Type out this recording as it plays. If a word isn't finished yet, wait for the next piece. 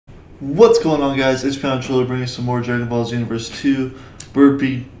What's going on, guys? It's Controller bringing some more Dragon Ball Xenoverse 2. We're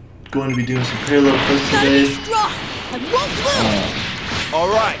going to be doing some parallel quests today.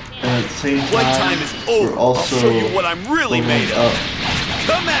 Alright. And at the same time, Playtime is over. we're also I'll show you what I'm really made of.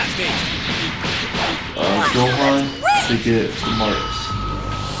 Come at me! Gohan to get the marks.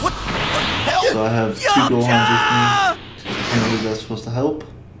 What the hell? So I have two Gohans with me. Apparently that's supposed to help.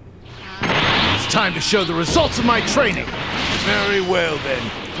 It's time to show the results of my training. Very well then.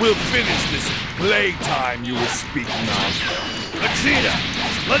 We'll finish this playtime you were speaking of. Vegeta,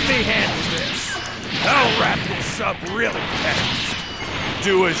 let me handle this. I'll wrap this up really fast.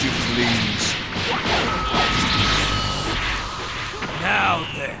 Do as you please. Now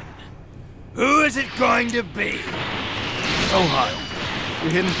then, who is it going to be? Gohan,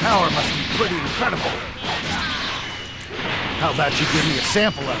 your hidden power must be pretty incredible. How about you give me a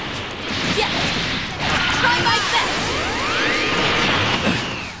sample of it? Yes! Try my best!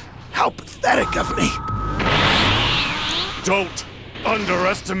 How pathetic of me! Don't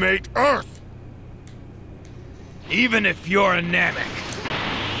underestimate Earth! Even if you're a Namek,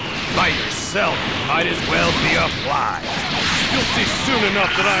 by yourself, you might as well be a fly. You'll see soon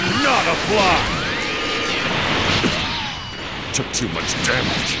enough that I'm not a fly! Took too much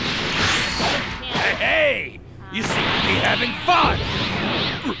damage. Hey, hey! You seem to be having fun!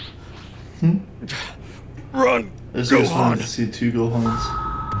 Run, I just wanted to Gohan! see two Gohans.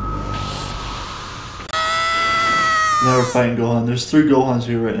 Now we're fighting Gohan. There's three Gohans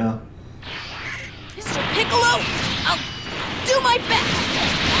here right now. Mr. Piccolo, I'll do my best!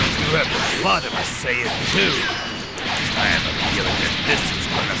 You have the blood of a Saiyan too. I have a feeling that this is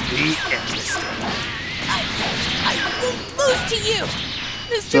gonna be interesting. I won't lose to you!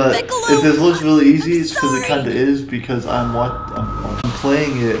 Mr. But Piccolo! if this looks really easy, I'm it's because it sorry. kind of is, because I'm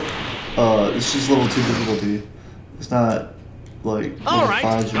playing it. It's just level 2 difficulty. It's not like level 5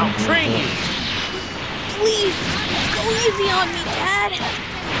 or anything I'll like train you. that. Please, go easy on me, Dad!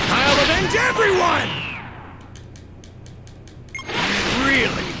 I'll avenge everyone! You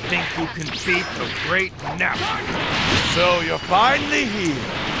really think you can beat the great Nappa? So you're finally here.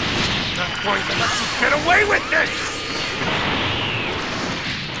 I'm not going to let you get away with this!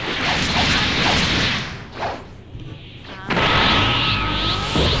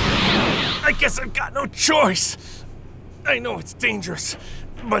 I guess I've got no choice. I know it's dangerous,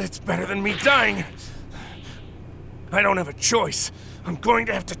 but it's better than me dying. I don't have a choice. I'm going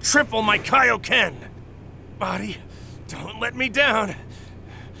to have to triple my Kaioken. Body, don't let me down.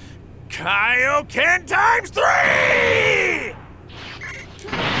 Kaioken times 3!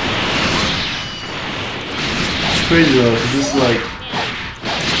 It's crazy though, because this is like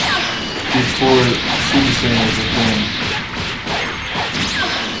before Super Saiyan was a thing.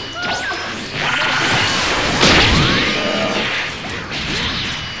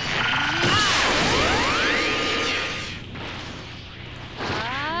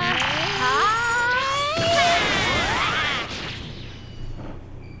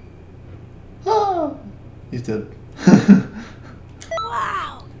 He's dead.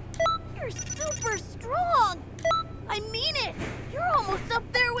 Wow! You're super strong! I mean it! You're almost up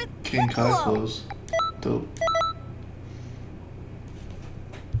there with King Kai Piccolo! clothes. Dope.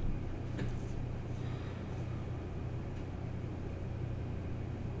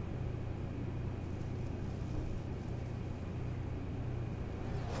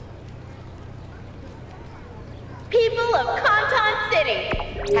 People of Canton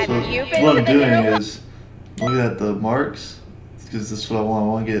City, have So you been what to I'm the doing Hero? is looking at the marks, because this is what I want. I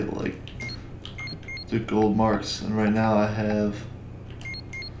want to get like the gold marks, and right now I have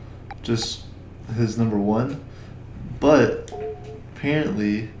just his number 1. But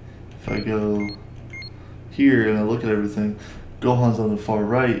apparently, if I go here and I look at everything, Gohan's on the far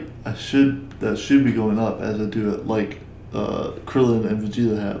right. That should be going up as I do it, like Krillin and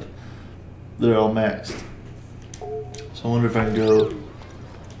Vegeta have. They're all maxed. So I wonder if I can go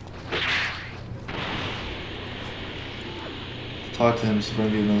talk to him, see if I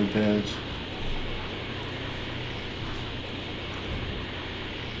can get another badge.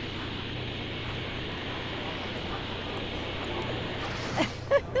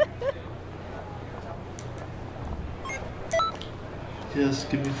 Yes,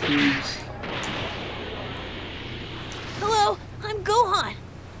 give me foods. Hello, I'm Gohan!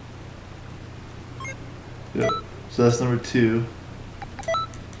 Yep. So that's number 2.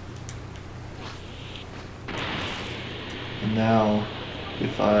 And now,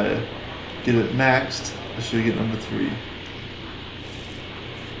 if I get it maxed, I should get number 3.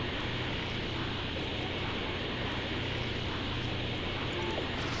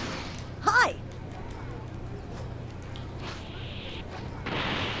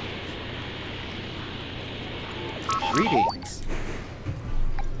 Greetings.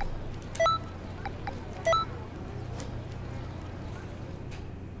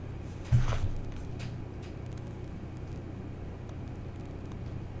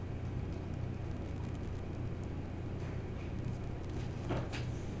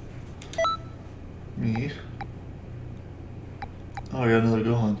 Me. Oh, I got another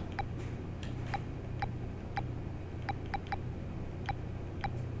Gohan.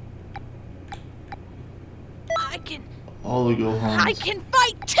 All the Gohans. I can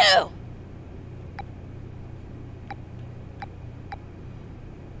fight too!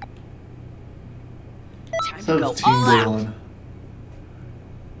 Time Let's to have go Team all out. Gohan.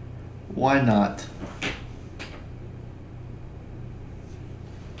 Why not?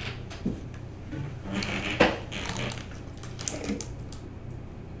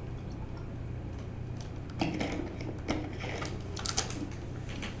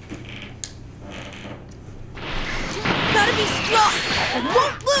 Gotta be strong and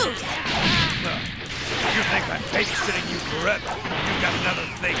won't lose! You think I'm babysitting you forever? You got another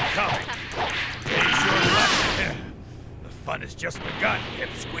thing coming. Today's your luck. The fun has just begun,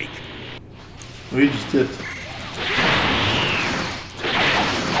 pipsqueak. We just dipped.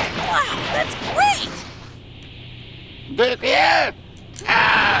 Wow, that's great! Begin!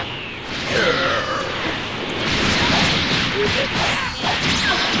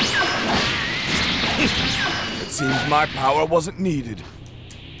 It seems my power wasn't needed.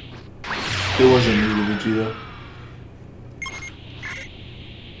 It wasn't needed, Vegeta.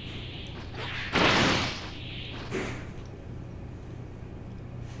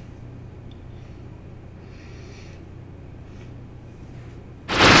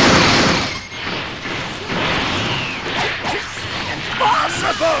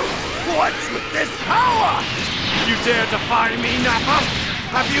 Impossible! What's with this power? You dare defy me, Nappa?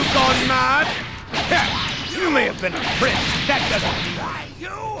 Have you gone mad? You may have been a prince. That doesn't mean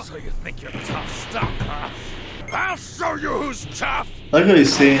you. So you think you're tough stuff, huh? I'll show you who's tough. I like how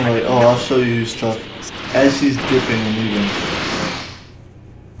he's saying like, "Oh, I'll show you stuff," as he's dipping and leaving.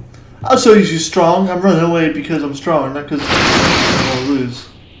 I'll show you who's strong. I'm running away because I'm strong, not because I'm gonna lose.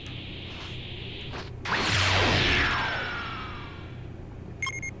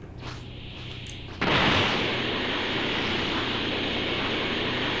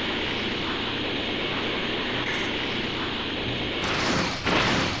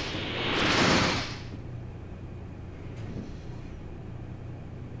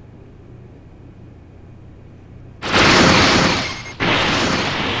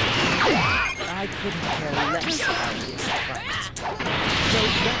 I couldn't care less about this fight. Though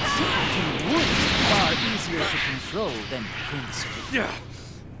that Super would be far easier to control than Prince. Yeah.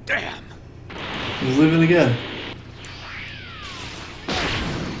 Damn. He's leaving again.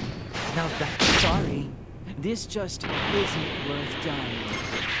 Now that's sorry. This just isn't worth dying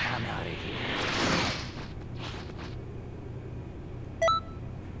over. I'm out of here.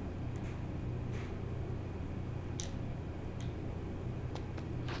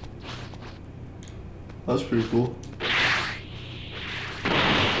 That's pretty cool.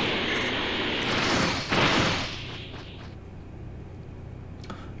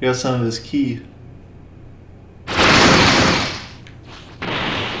 Got some of his key.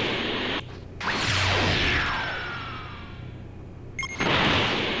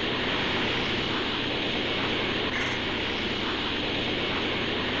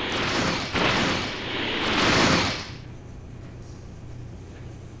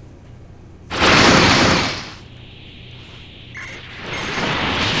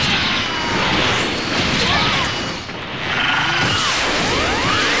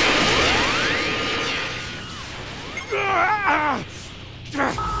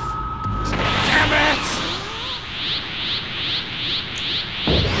 Damn it!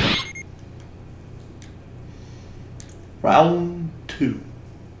 Round 2.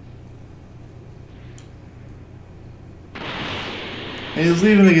 And he's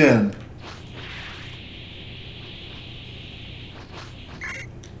leaving again.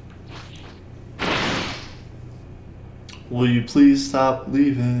 Will you please stop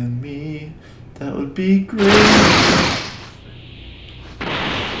leaving me? That would be great.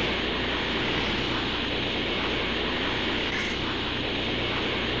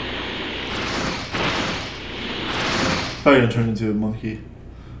 Probably gonna turn into a monkey.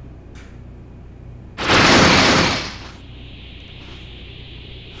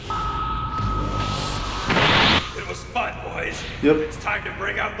 It was fun, boys. Yep. It's time to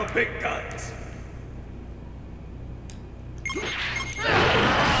bring out the big guns.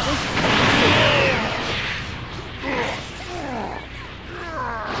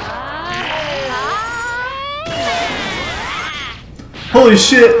 Holy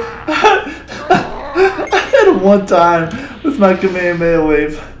shit! I hit him one time with my Kamehameha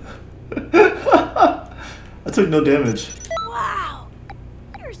wave. I took no damage. Wow!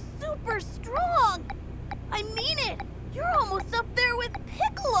 You're super strong! I mean it! You're almost up there with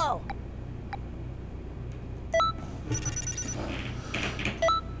Piccolo!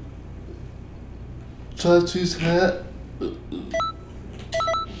 Chachi's hat.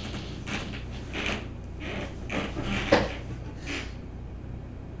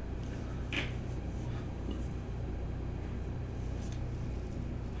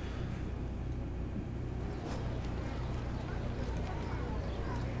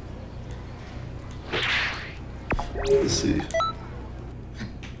 Let's see.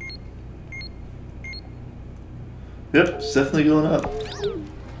 Yep, it's definitely going up.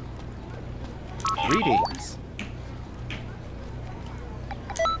 Greetings.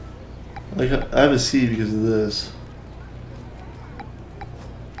 Like I have a C because of this.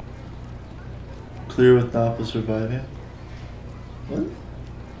 Clear with Nappa surviving. What?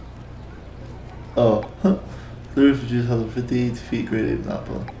 Oh, huh. Clear refugees have a 58 feet grade 8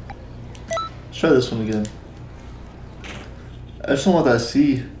 Nappa. Let's try this one again. I just don't want that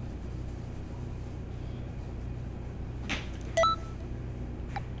C.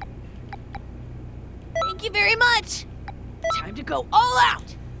 Thank you very much! Time to go all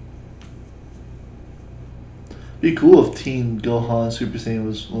out! Be cool if Teen Gohan Super Saiyan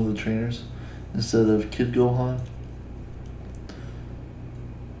was one of the trainers instead of Kid Gohan.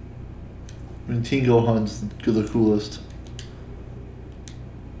 I mean, Teen Gohan's the coolest.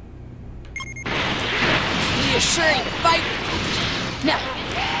 Be ashamed to fight with you. Now,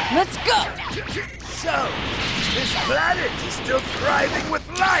 let's go! So, this planet is still thriving with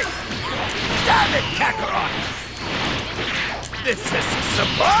life! Damn it, Kakarot! This is a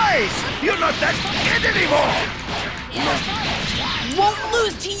surprise! You're not that kid anymore! Won't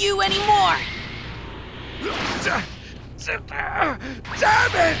lose to you anymore!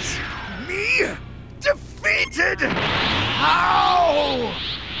 Damn it! Me? Defeated? How?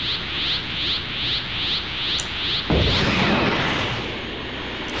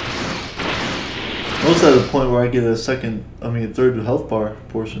 Almost at the point where I get a third health bar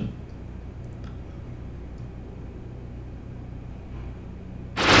portion.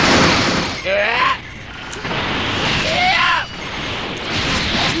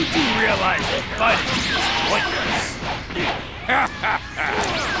 You do realize that fighting is pointless.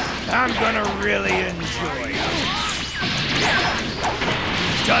 I'm gonna really enjoy this.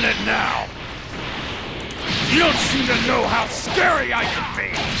 You've done it now. You don't seem to know how scary I can be.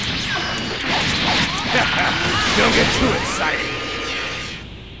 Don't get too excited.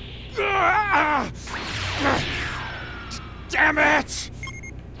 Damn it!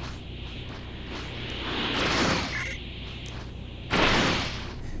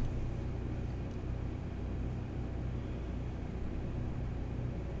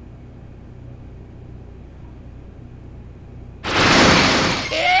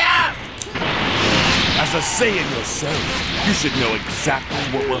 As a Saiyan yourself, you should know exactly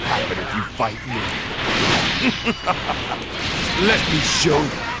what will happen if you fight me. Let me show you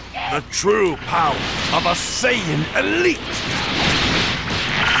the true power of a Saiyan elite.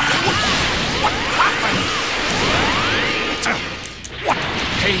 What happened? What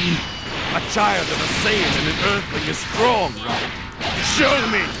pain! A child of a Saiyan and an Earthling is strong, right? Show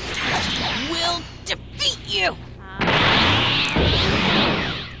me! We'll defeat you!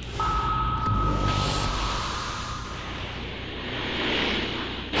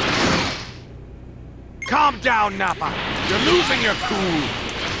 Calm down, Nappa. You're losing your cool.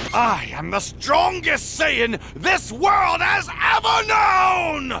 I am the strongest Saiyan this world has ever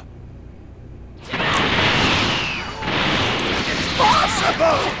known!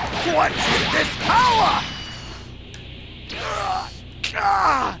 Impossible! What's with this power?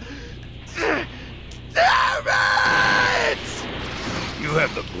 Damn it! You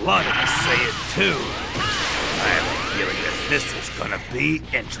have the blood of a Saiyan too. I have a feeling that this is gonna be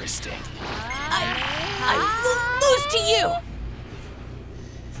interesting. I lose to you!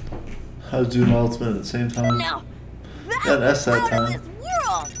 How to do an ultimate at the same time. Now, Yeah, that's that out time. of this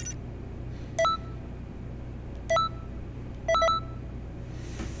world!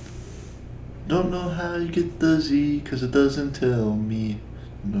 Don't know how you get the Z, cause it doesn't tell me.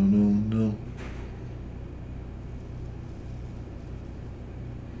 No, no, no.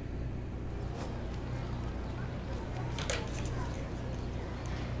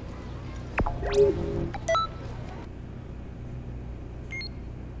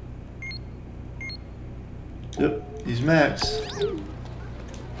 Yep, he's max.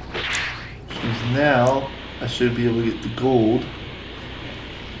 Which means now I should be able to get the gold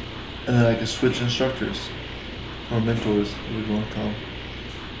And then I can switch instructors. Or mentors, whatever you want to call them.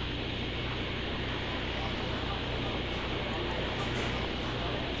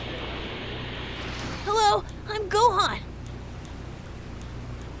 Hello, I'm Gohan.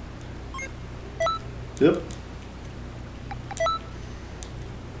 Yep.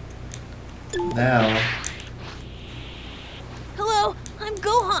 Now, Hello, I'm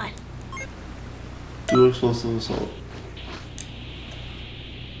Gohan. do explosive assault.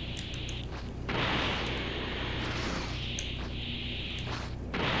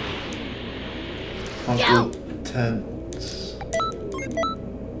 Yo. Tense.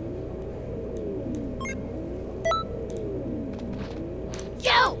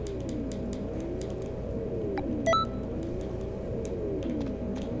 Yo!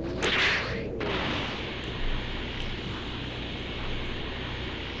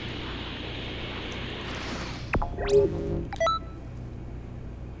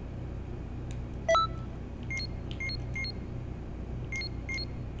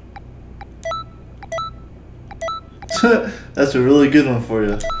 That's a really good one for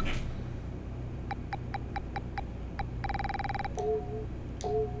you.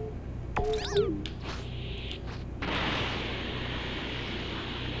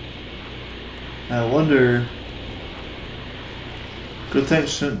 I wonder. Good thing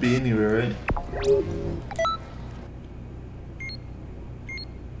shouldn't be anywhere, right?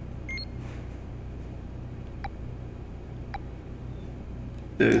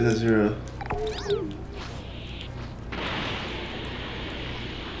 There's a 0.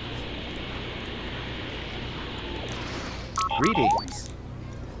 Greetings.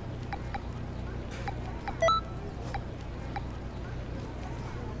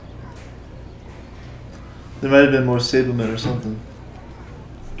 There might have been more Sablemen or something.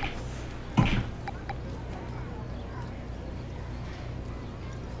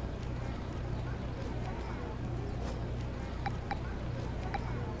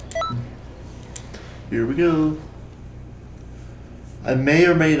 Here we go. I may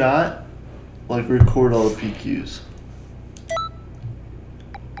or may not like record all the PQs.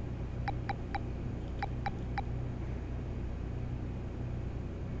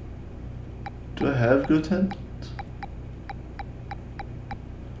 Do I have Goten?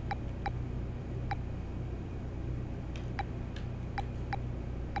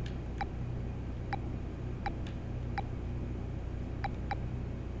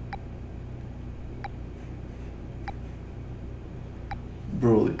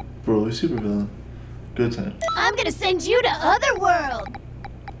 Broly supervillain. Goten. I'm gonna send you to Otherworld.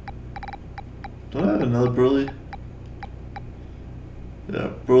 Don't I have another Broly?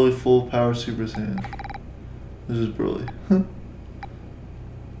 Yeah, Broly full power Super Saiyan. This is Broly.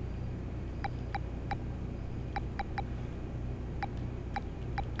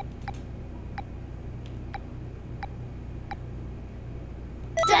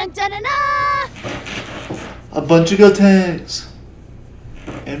 Dun dun dun dun! A bunch of Gotenks!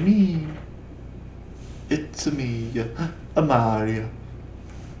 And me. It's a me, a Mario.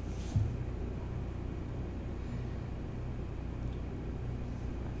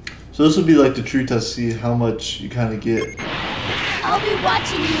 So this will be like the true test, see how much you kind of get. I'll be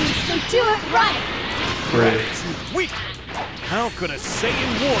watching you, so do it right. Right. Weak! How could a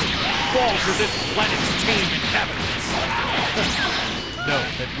Saiyan warrior fall to this planet's tamed inhabitants? Know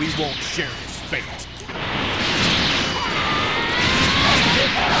that we won't share his fate.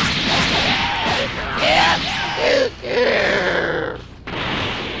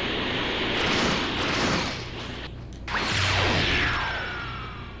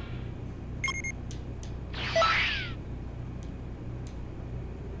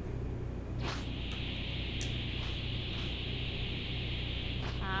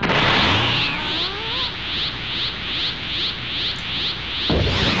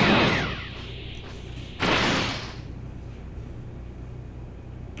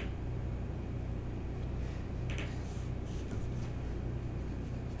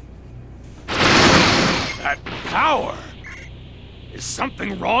 That power! Is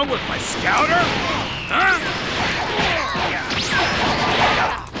something wrong with my scouter? Huh?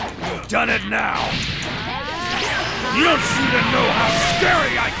 You've done it now! You don't seem to know how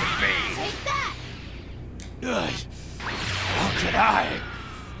scary I can be! Take that. Ugh. How could I,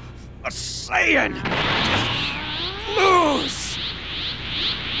 a Saiyan, lose?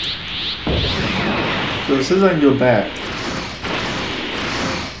 So it says I can go back.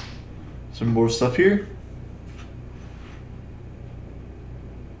 Some more stuff here.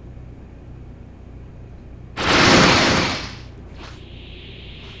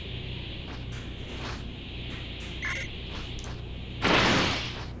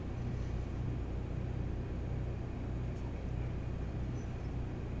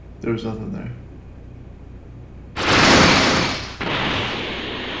 There was nothing there.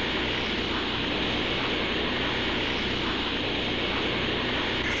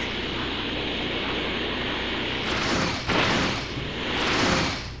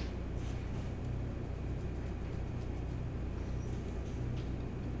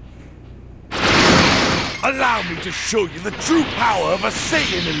 Allow me to show you the true power of a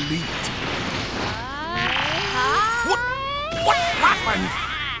Saiyan elite. What happened?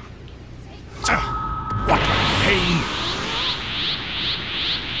 What pain!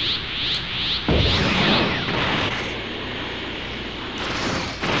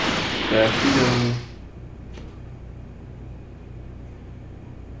 Back we go.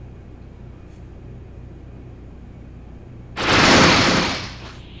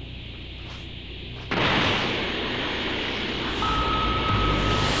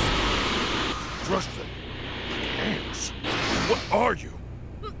 Trust them. Ants. What are you?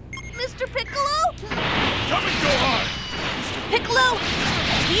 Mr. Piccolo? Come and go hard! Piccolo,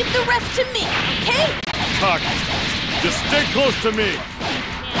 leave the rest to me, okay? Taki, just stay close to me.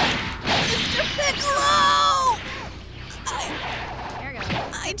 Mr. Piccolo!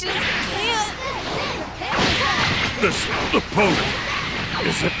 I just can't. This opponent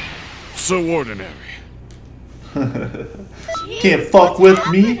isn't so ordinary. Can't fuck with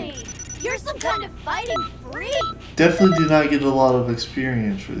me. You're some kind of fighting freak. Definitely do not get a lot of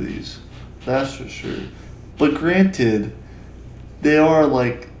experience for these. That's for sure. But granted, they are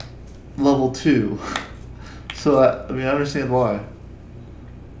like level 2. So I mean I understand why.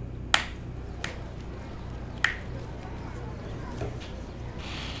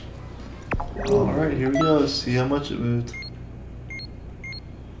 Alright, here we go. Let's see how much it moved.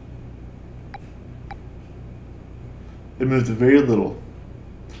 It moved very little.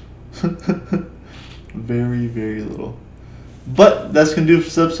 Very, very little. But that's going to do it for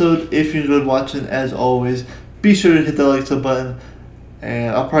this episode. If you enjoyed watching, as always, be sure to hit that like sub button.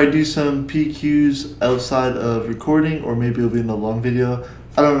 And I'll probably do some PQs outside of recording, or maybe it'll be in a long video.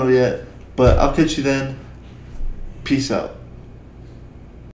 I don't know yet. But I'll catch you then. Peace out.